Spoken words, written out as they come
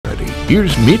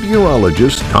here's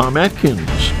meteorologist Tom Atkins.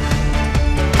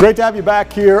 Great to have you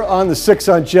back here on the 6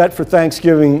 on Jet for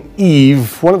Thanksgiving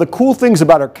Eve. One of the cool things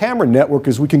about our camera network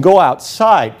is we can go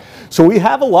outside. So we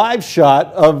have a live shot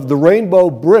of the Rainbow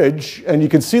Bridge, and you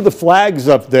can see the flags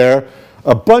up there.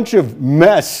 A bunch of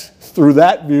mess through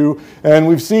that view, and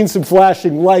we've seen some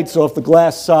flashing lights off the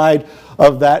glass side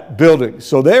of that building.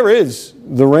 So there is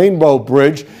the Rainbow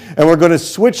Bridge, and we're going to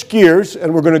switch gears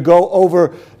and we're going to go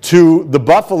over to the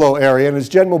Buffalo area. And as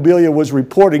Jen Mobilia was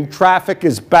reporting, traffic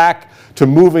is back to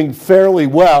moving fairly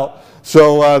well.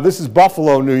 So this is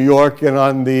Buffalo, New York, and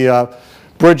on the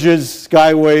bridges,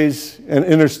 skyways, and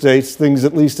interstates, things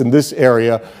at least in this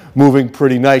area moving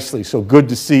pretty nicely. So good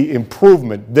to see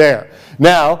improvement there.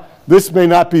 Now, this may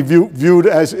not be viewed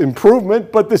as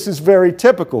improvement, but this is very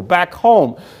typical. Back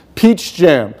home, Peach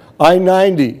Jam,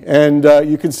 I-90, and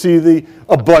you can see the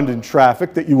abundant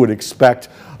traffic that you would expect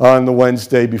on the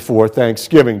Wednesday before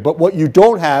Thanksgiving. But what you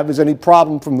don't have is any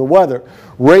problem from the weather.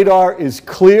 Radar is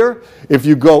clear. If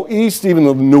you go east, even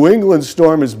the New England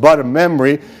storm is but a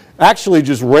memory. Actually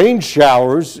just rain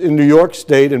showers in New York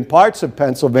State and parts of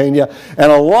Pennsylvania,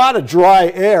 and a lot of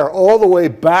dry air all the way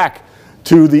back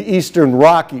to the eastern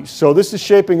Rockies. So this is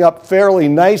shaping up fairly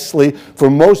nicely for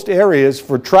most areas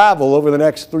for travel over the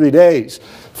next 3 days.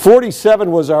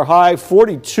 47 was our high,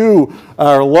 42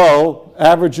 our low.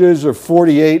 Averages are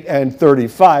 48 and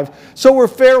 35. So we're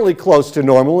fairly close to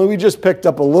normal, and we just picked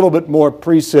up a little bit more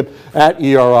precip at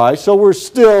ERI. So we're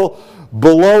still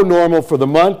below normal for the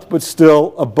month, but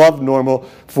still above normal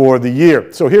for the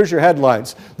year. So here's your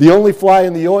headlines. The only fly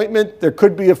in the ointment, there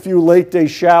could be a few late day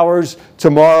showers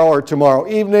tomorrow or tomorrow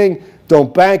evening.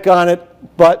 Don't bank on it,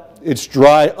 but it's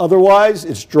dry otherwise.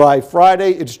 It's dry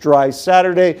Friday, it's dry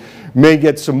Saturday. May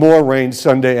get some more rain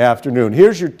Sunday afternoon.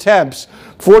 Here's your temps.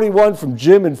 41 from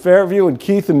Jim in Fairview and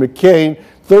Keith and McCain.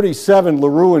 37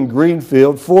 LaRue and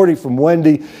Greenfield. 40 from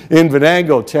Wendy in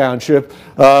Venango Township.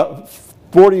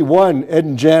 41, Ed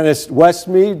and Janice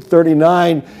Westmead,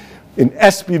 39 in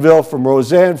Espyville from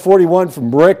Roseanne, 41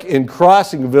 from Rick in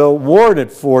Crossingville, Warren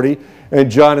at 40, and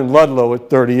John in Ludlow at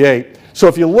 38. So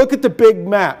if you look at the big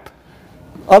map,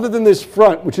 other than this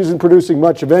front, which isn't producing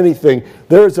much of anything,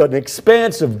 there's an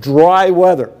expanse of dry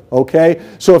weather, okay?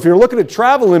 So if you're looking at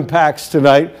travel impacts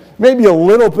tonight, maybe a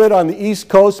little bit on the East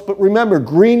Coast, but remember,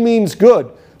 green means good.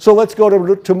 So let's go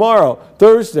to tomorrow,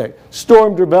 Thursday.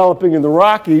 Storm developing in the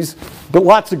Rockies, but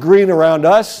lots of green around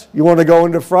us. You want to go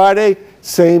into Friday?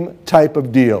 Same type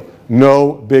of deal.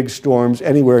 No big storms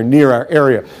anywhere near our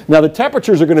area. Now the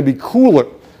temperatures are going to be cooler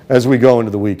as we go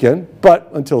into the weekend, but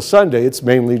until Sunday it's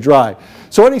mainly dry.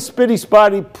 So any spitty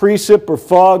spotty precip or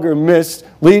fog or mist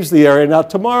leaves the area. Now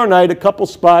tomorrow night a couple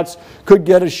spots could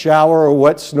get a shower or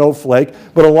wet snowflake,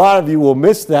 but a lot of you will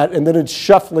miss that, and then it's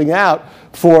shuffling out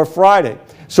for Friday.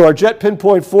 So our jet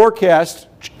pinpoint forecast,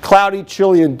 cloudy,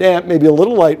 chilly, and damp, maybe a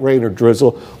little light rain or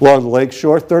drizzle along the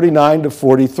lakeshore, 39 to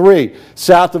 43.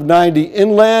 South of 90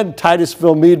 inland,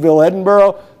 Titusville, Meadville,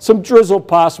 Edinburgh, some drizzle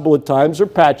possible at times or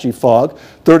patchy fog,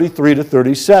 33 to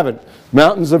 37.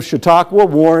 Mountains of Chautauqua,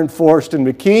 Warren, Forest, and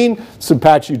McKean, some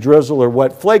patchy drizzle or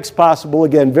wet flakes possible,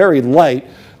 again very light,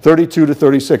 32 to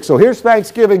 36. So here's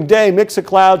Thanksgiving Day, mix of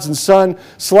clouds and sun,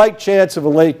 slight chance of a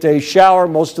late day shower,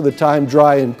 most of the time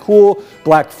dry and cool.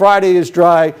 Black Friday is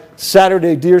dry,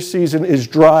 Saturday deer season is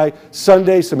dry,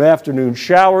 Sunday some afternoon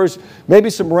showers, maybe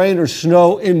some rain or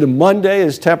snow into Monday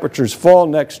as temperatures fall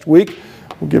next week.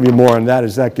 We'll give you more on that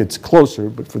as that gets closer,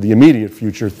 but for the immediate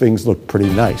future, things look pretty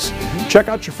nice. Check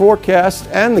out your forecast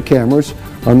and the cameras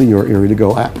on the YourErie to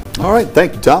Go app. All right,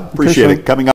 thank you, Tom. Appreciate it. Coming up.